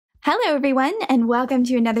Hello everyone, and welcome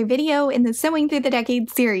to another video in the Sewing Through the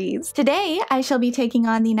Decades series. Today, I shall be taking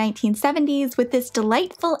on the 1970s with this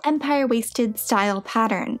delightful empire waisted style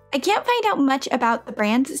pattern. I can't find out much about the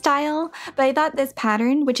brand style, but I thought this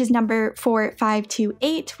pattern, which is number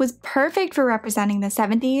 4528, was perfect for representing the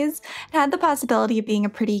 70s and had the possibility of being a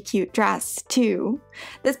pretty cute dress, too.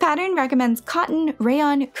 This pattern recommends cotton,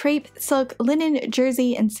 rayon, crepe, silk, linen,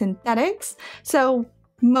 jersey, and synthetics, so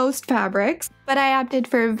most fabrics, but I opted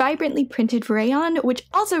for a vibrantly printed rayon, which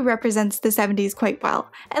also represents the 70s quite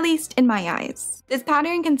well, at least in my eyes. This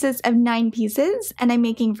pattern consists of 9 pieces, and I'm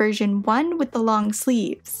making version 1 with the long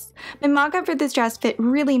sleeves. My mock-up for this dress fit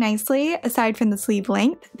really nicely, aside from the sleeve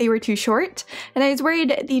length. They were too short, and I was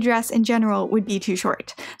worried the dress in general would be too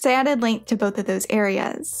short, so I added length to both of those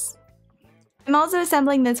areas. I'm also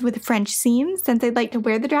assembling this with French seams since I'd like to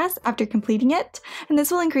wear the dress after completing it, and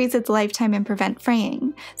this will increase its lifetime and prevent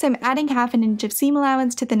fraying, so I'm adding half an inch of seam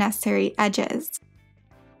allowance to the necessary edges.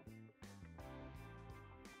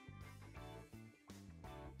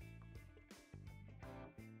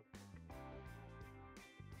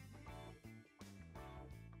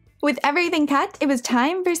 With everything cut, it was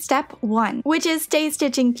time for step 1, which is stay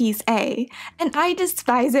stitching piece A. And I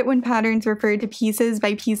despise it when patterns refer to pieces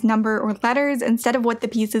by piece number or letters instead of what the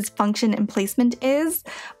piece's function and placement is,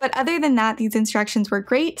 but other than that, these instructions were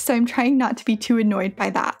great, so I'm trying not to be too annoyed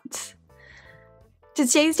by that. To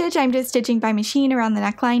stay stitch, I'm just stitching by machine around the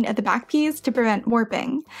neckline of the back piece to prevent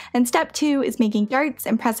warping, and step 2 is making darts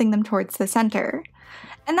and pressing them towards the center.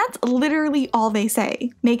 And that's literally all they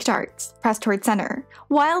say, make darts, press towards center.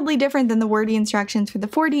 Wildly different than the wordy instructions for the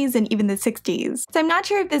 40s and even the 60s. So I'm not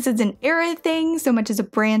sure if this is an era thing so much as a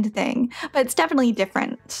brand thing, but it's definitely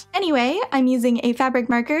different. Anyway, I'm using a fabric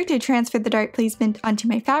marker to transfer the dart placement onto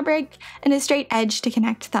my fabric and a straight edge to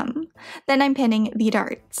connect them. Then I'm pinning the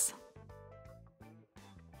darts.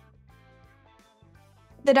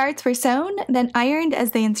 The darts were sewn, then ironed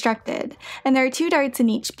as they instructed, and there are 2 darts in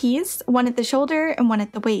each piece, one at the shoulder and one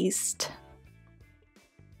at the waist.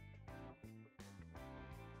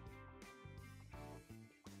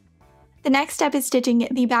 The next step is stitching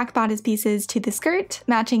the back bodice pieces to the skirt,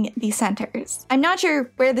 matching the centers. I'm not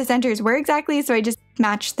sure where the centers were exactly, so I just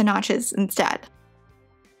matched the notches instead.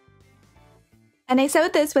 And I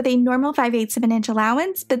sewed this with a normal 5/8 of an inch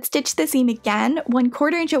allowance, but stitched the seam again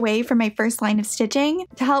 1/4 inch away from my first line of stitching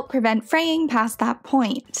to help prevent fraying past that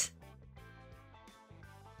point.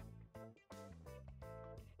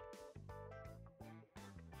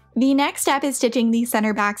 The next step is stitching the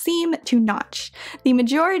center back seam to notch. The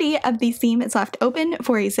majority of the seam is left open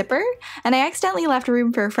for a zipper, and I accidentally left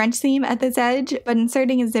room for a French seam at this edge, but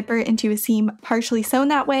inserting a zipper into a seam partially sewn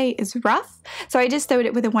that way is rough, so I just sewed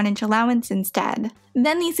it with a 1 inch allowance instead.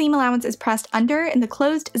 Then the seam allowance is pressed under and the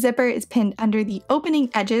closed zipper is pinned under the opening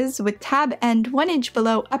edges with tab end 1 inch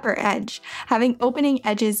below upper edge, having opening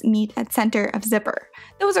edges meet at center of zipper.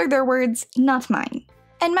 Those are their words, not mine.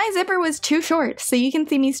 And my zipper was too short, so you can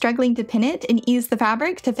see me struggling to pin it and ease the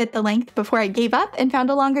fabric to fit the length before I gave up and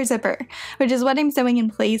found a longer zipper, which is what I'm sewing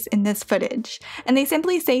in place in this footage. And they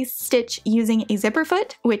simply say stitch using a zipper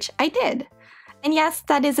foot, which I did. And yes,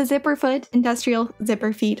 that is a zipper foot. Industrial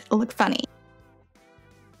zipper feet look funny.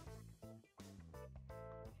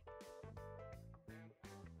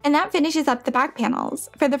 And that finishes up the back panels.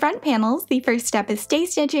 For the front panels, the first step is stay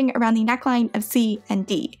stitching around the neckline of C and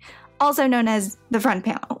D, also known as the front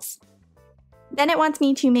panels. Then it wants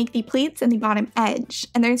me to make the pleats in the bottom edge,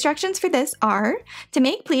 and the instructions for this are to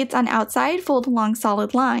make pleats on outside, fold along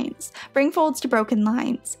solid lines, bring folds to broken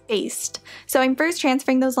lines, based. So I'm first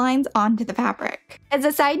transferring those lines onto the fabric. As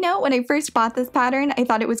a side note, when I first bought this pattern, I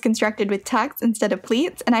thought it was constructed with tucks instead of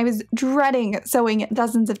pleats, and I was dreading sewing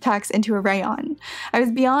dozens of tucks into a rayon. I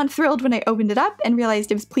was beyond thrilled when I opened it up and realized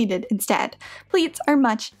it was pleated instead. Pleats are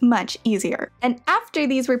much, much easier. And after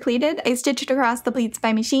these were pleated, I stitched across the pleats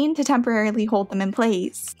by machine to temporarily hold them in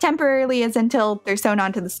place. Temporarily as until they're sewn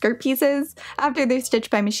onto the skirt pieces. After they're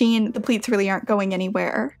stitched by machine, the pleats really aren't going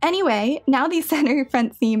anywhere. Anyway, now the center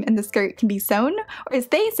front seam in the skirt can be sewn, or as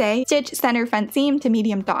they say, stitch center front seam to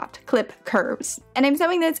medium dot, clip curves. And I'm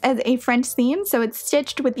sewing this as a French seam, so it's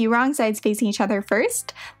stitched with the wrong sides facing each other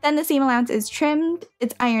first, then the seam allowance is trimmed,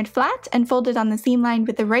 it's ironed flat, and folded on the seam line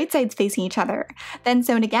with the right sides facing each other, then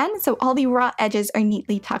sewn again so all the raw edges are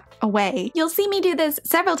neatly tucked away. You'll see me do this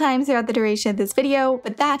several times throughout the duration of this video,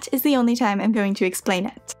 but that is the only time I'm going to explain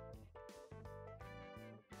it.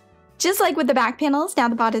 Just like with the back panels, now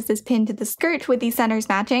the bodice is pinned to the skirt with the centers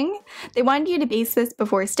matching. They wanted you to baste this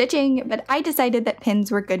before stitching, but I decided that pins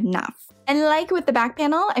were good enough. And like with the back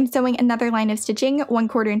panel, I'm sewing another line of stitching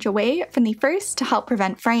 1/4 inch away from the first to help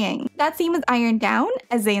prevent fraying. That seam was ironed down,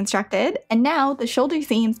 as they instructed, and now the shoulder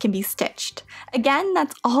seams can be stitched. Again,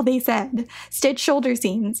 that's all they said. Stitch shoulder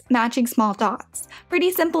seams, matching small dots. Pretty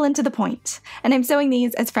simple and to the point. And I'm sewing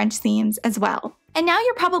these as French seams as well. And now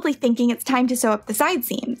you're probably thinking it's time to sew up the side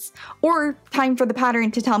seams, or time for the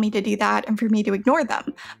pattern to tell me to do that and for me to ignore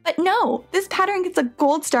them. But no, this pattern gets a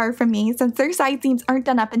gold star from me since their side seams aren't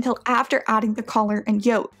done up until after adding the collar and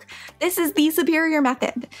yoke. This is the superior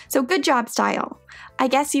method, so good job, style. I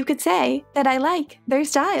guess you could say that I like their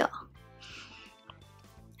style.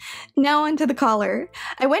 Now onto the collar.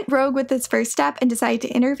 I went rogue with this first step and decided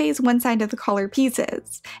to interface one side of the collar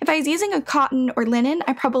pieces. If I was using a cotton or linen,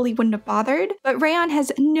 I probably wouldn't have bothered, but rayon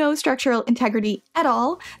has no structural integrity at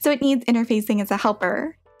all, so it needs interfacing as a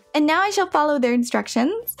helper. And now I shall follow their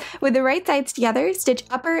instructions. With the right sides together, stitch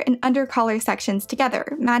upper and under collar sections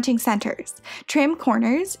together, matching centers. Trim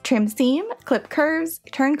corners, trim seam, clip curves,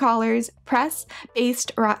 turn collars, press,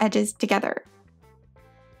 baste raw edges together.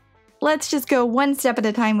 Let's just go one step at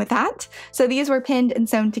a time with that. So these were pinned and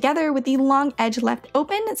sewn together with the long edge left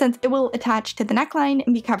open since it will attach to the neckline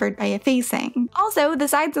and be covered by a facing. Also, the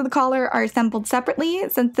sides of the collar are assembled separately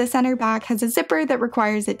since the center back has a zipper that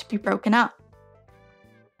requires it to be broken up.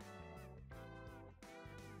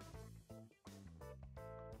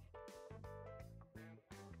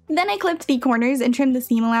 Then I clipped the corners and trimmed the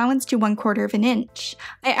seam allowance to 1/4 inch.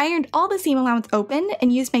 I ironed all the seam allowance open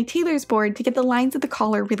and used my tailor's board to get the lines of the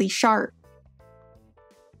collar really sharp.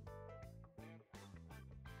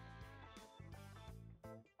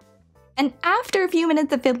 And after a few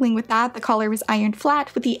minutes of fiddling with that, the collar was ironed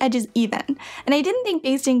flat with the edges even, and I didn't think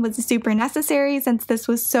basting was super necessary since this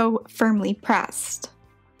was so firmly pressed.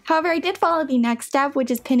 However, I did follow the next step,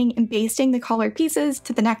 which is pinning and basting the collar pieces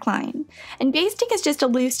to the neckline. And basting is just a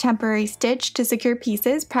loose temporary stitch to secure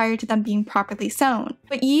pieces prior to them being properly sewn.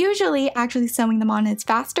 But usually actually sewing them on is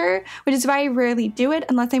faster, which is why I rarely do it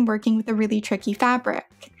unless I'm working with a really tricky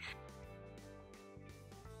fabric.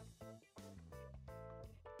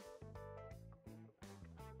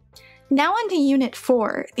 Now on to Unit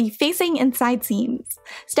 4, the facing and side seams.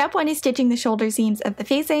 Step 1 is stitching the shoulder seams of the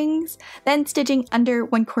facings, then stitching under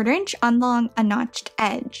 1/4 inch on long unnotched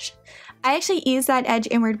edge. I actually eased that edge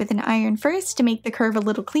inward with an iron first to make the curve a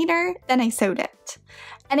little cleaner, then I sewed it.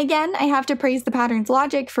 And again, I have to praise the pattern's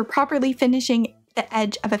logic for properly finishing the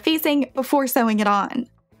edge of a facing before sewing it on.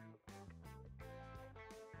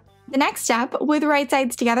 The next step, with right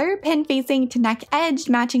sides together, pin facing to neck edge,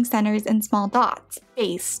 matching centers and small dots.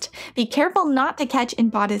 Baste. Be careful not to catch in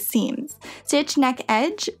bodice seams. Stitch neck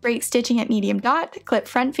edge, break stitching at medium dot, clip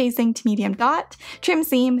front facing to medium dot, trim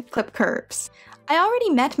seam, clip curves. I already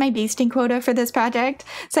met my basting quota for this project,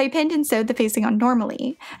 so I pinned and sewed the facing on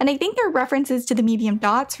normally, and I think their references to the medium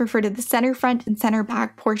dots refer to the center front and center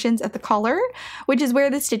back portions of the collar, which is where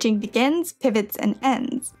the stitching begins, pivots, and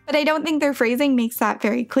ends. But I don't think their phrasing makes that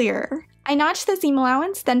very clear. I notched the seam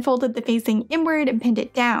allowance, then folded the facing inward and pinned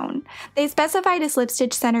it down. They specified a slip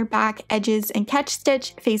stitch center back, edges, and catch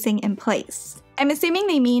stitch facing in place. I'm assuming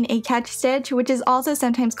they mean a catch stitch, which is also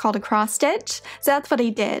sometimes called a cross stitch, so that's what I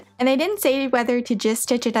did. And they didn't say whether to just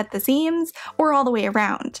stitch it at the seams or all the way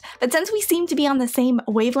around. But since we seem to be on the same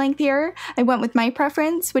wavelength here, I went with my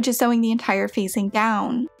preference, which is sewing the entire facing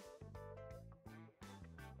down.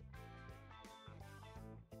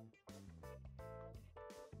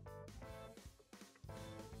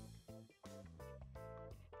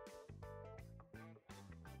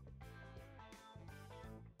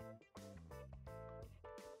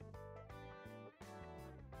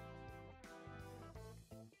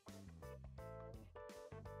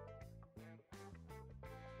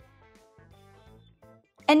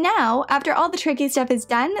 And now, after all the tricky stuff is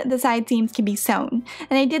done, the side seams can be sewn.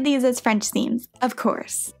 And I did these as French seams, of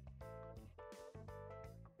course.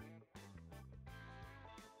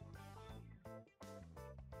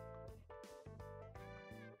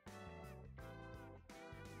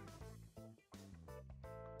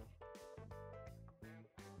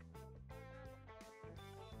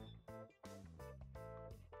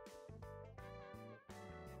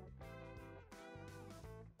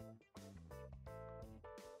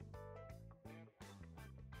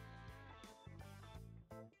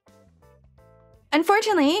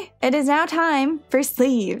 Unfortunately, it is now time for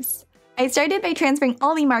sleeves. I started by transferring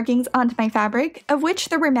all the markings onto my fabric, of which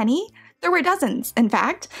there were many. There were dozens, in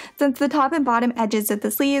fact, since the top and bottom edges of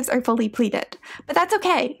the sleeves are fully pleated. But that's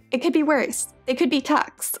okay, it could be worse. They could be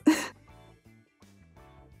tucks.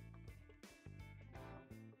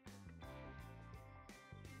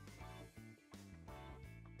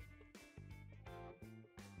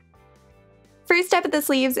 first step of the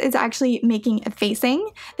sleeves is actually making a facing.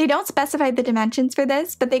 They don't specify the dimensions for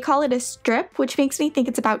this, but they call it a strip, which makes me think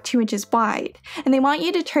it's about 2 inches wide. And they want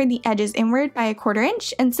you to turn the edges inward by 1/4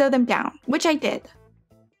 inch and sew them down, which I did.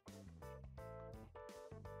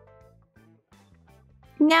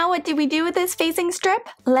 Now what do we do with this facing strip?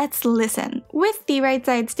 Let's listen. With the right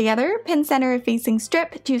sides together, pin center of facing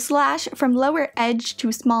strip to slash from lower edge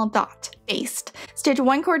to small dot, baste. Stitch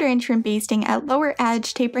 1/4 inch from basting at lower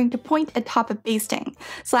edge, tapering to point at top of basting.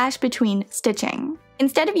 Slash between stitching.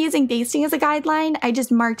 Instead of using basting as a guideline, I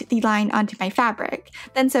just marked the line onto my fabric,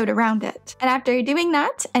 then sewed around it. And after doing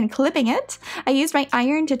that and clipping it, I used my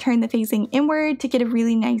iron to turn the facing inward to get a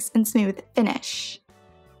really nice and smooth finish.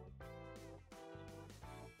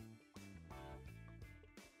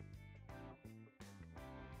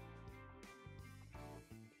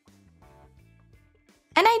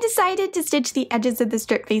 And I decided to stitch the edges of the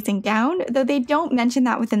strip facing down, though they don't mention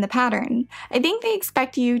that within the pattern. I think they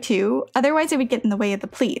expect you to, otherwise it would get in the way of the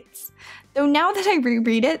pleats. Though now that I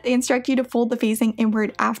reread it, they instruct you to fold the facing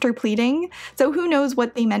inward after pleating, so who knows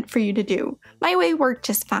what they meant for you to do. My way worked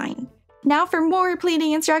just fine. Now for more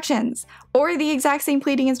pleating instructions, or the exact same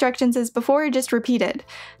pleating instructions as before, just repeated.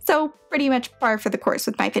 So pretty much par for the course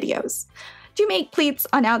with my videos. To make pleats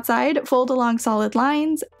on outside, fold along solid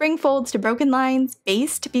lines, bring folds to broken lines,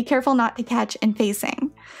 baste, be careful not to catch in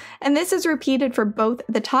facing. And this is repeated for both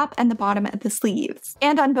the top and the bottom of the sleeves.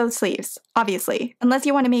 And on both sleeves, obviously, unless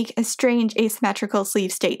you want to make a strange asymmetrical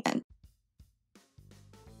sleeve statement.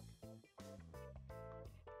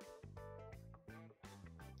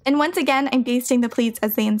 And once again, I'm basting the pleats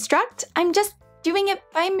as they instruct. I'm just doing it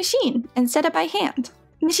by machine instead of by hand.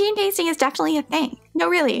 Machine basting is definitely a thing. No,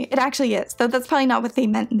 really, it actually is, though that's probably not what they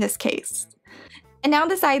meant in this case. And now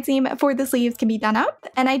the side seam for the sleeves can be done up,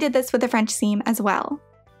 and I did this with the French seam as well.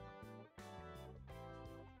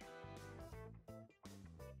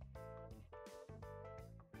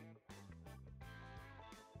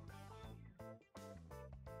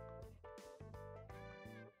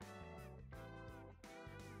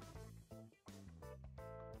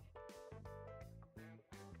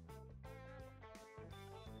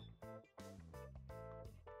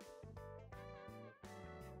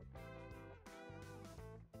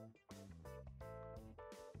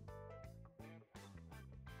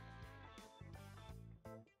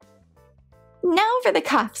 Now for the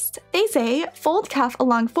cuffs. They say, fold cuff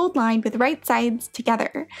along fold line with right sides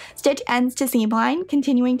together. Stitch ends to seam line,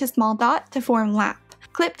 continuing to small dot to form lap.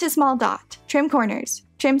 Clip to small dot. Trim corners.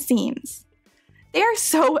 Trim seams. They are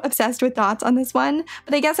so obsessed with dots on this one,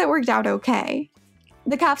 but I guess it worked out okay.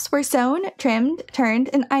 The cuffs were sewn, trimmed, turned,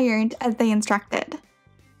 and ironed as they instructed.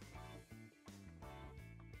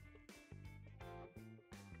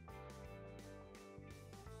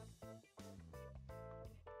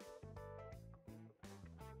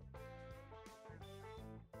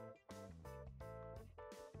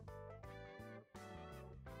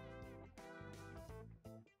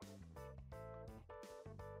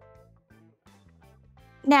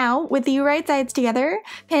 Now, with the right sides together,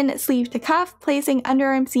 pin sleeve to cuff, placing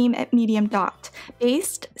underarm seam at medium dot.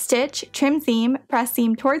 Baste, stitch, trim seam, press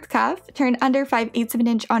seam towards cuff, turn under 5/8 of an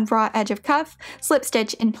inch on raw edge of cuff, slip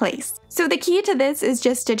stitch in place. So the key to this is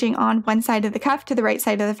just stitching on one side of the cuff to the right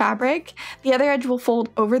side of the fabric. The other edge will fold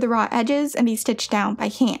over the raw edges and be stitched down by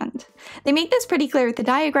hand. They make this pretty clear with the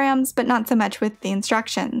diagrams, but not so much with the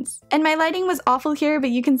instructions. And my lighting was awful here,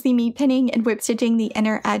 but you can see me pinning and whip stitching the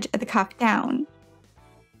inner edge of the cuff down.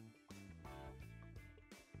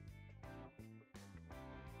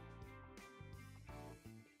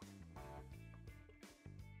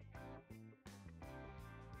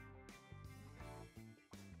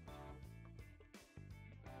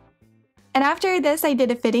 And after this, I did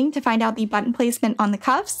a fitting to find out the button placement on the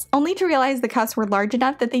cuffs, only to realize the cuffs were large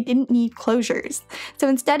enough that they didn't need closures. So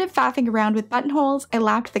instead of faffing around with buttonholes, I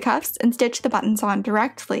lapped the cuffs and stitched the buttons on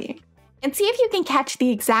directly. And see if you can catch the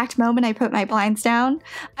exact moment I put my blinds down.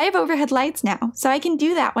 I have overhead lights now, so I can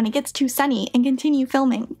do that when it gets too sunny and continue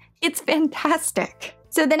filming. It's fantastic.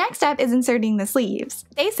 So the next step is inserting the sleeves.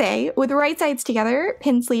 They say, with the right sides together,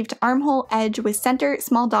 pin sleeve to armhole edge with center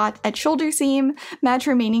small dot at shoulder seam, match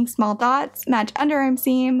remaining small dots, match underarm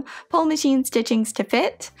seam, pull machine stitchings to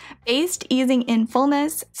fit, baste easing in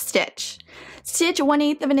fullness, stitch. Stitch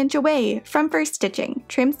 1/8 of an inch away from first stitching,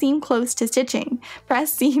 trim seam close to stitching,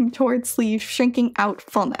 press seam towards sleeve shrinking out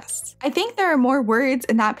fullness. I think there are more words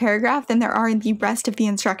in that paragraph than there are in the rest of the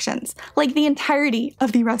instructions, like the entirety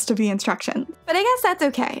of the rest of the instructions. But I guess that's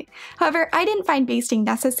okay. However, I didn't find basting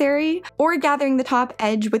necessary or gathering the top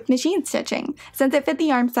edge with machine stitching, since it fit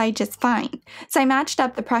the arm side just fine. So I matched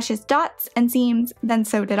up the precious dots and seams, then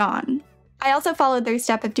sewed it on. I also followed their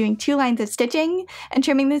step of doing 2 lines of stitching and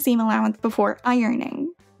trimming the seam allowance before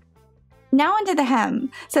ironing. Now onto the hem.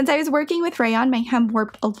 Since I was working with rayon, my hem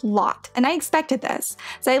warped a lot, and I expected this,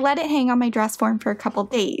 so I let it hang on my dress form for a couple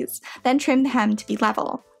days, then trimmed the hem to be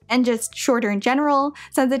level. And just shorter in general,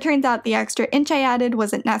 since it turns out the extra inch I added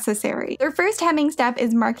wasn't necessary. Their first hemming step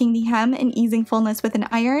is marking the hem and easing fullness with an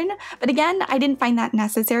iron, but again, I didn't find that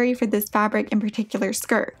necessary for this fabric in particular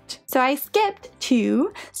skirt. So I skipped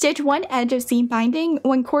to stitch one edge of seam binding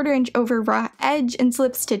 1/4 inch over raw edge and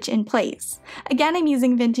slip stitch in place. Again, I'm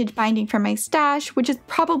using vintage binding from my stash, which is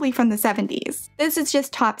probably from the 70s. This is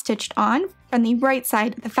just top stitched on from the right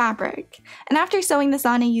side of the fabric. And after sewing this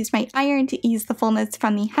on, I used my iron to ease the fullness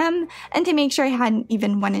from the hem and to make sure I had an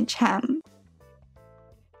even 1-inch hem.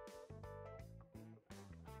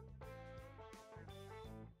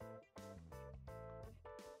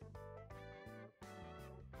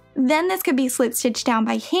 Then this could be slip stitched down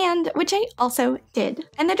by hand, which I also did.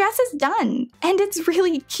 And the dress is done, and it's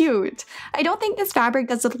really cute. I don't think this fabric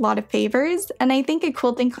does it a lot of favors, and I think a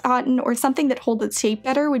quilting cotton or something that holds its shape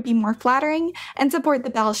better would be more flattering and support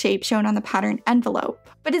the bell shape shown on the pattern envelope.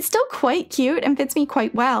 But it's still quite cute and fits me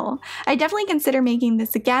quite well. I definitely consider making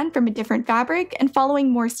this again from a different fabric and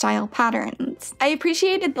following more style patterns. I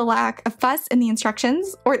appreciated the lack of fuss in the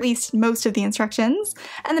instructions, or at least most of the instructions,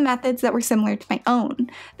 and the methods that were similar to my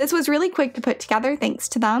own. This was really quick to put together thanks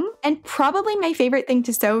to them, and probably my favorite thing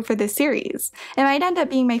to sew for this series. It might end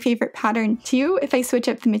up being my favorite pattern too if I switch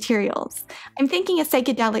up the materials. I'm thinking a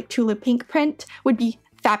psychedelic tulip pink print would be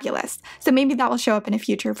fabulous, so maybe that will show up in a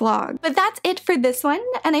future vlog. But that's it for this one,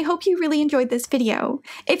 and I hope you really enjoyed this video.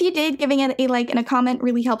 If you did, giving it a like and a comment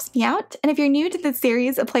really helps me out, and if you're new to this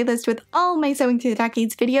series, a playlist with all my Sewing Through the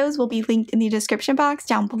Decades videos will be linked in the description box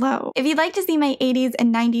down below. If you'd like to see my 80s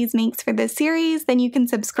and 90s makes for this series, then you can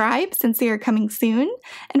subscribe since they are coming soon,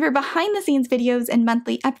 and for behind the scenes videos and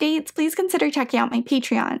monthly updates, please consider checking out my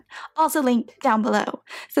Patreon, also linked down below,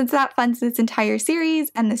 since that funds this entire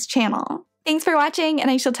series and this channel. Thanks for watching, and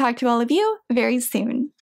I shall talk to all of you very soon.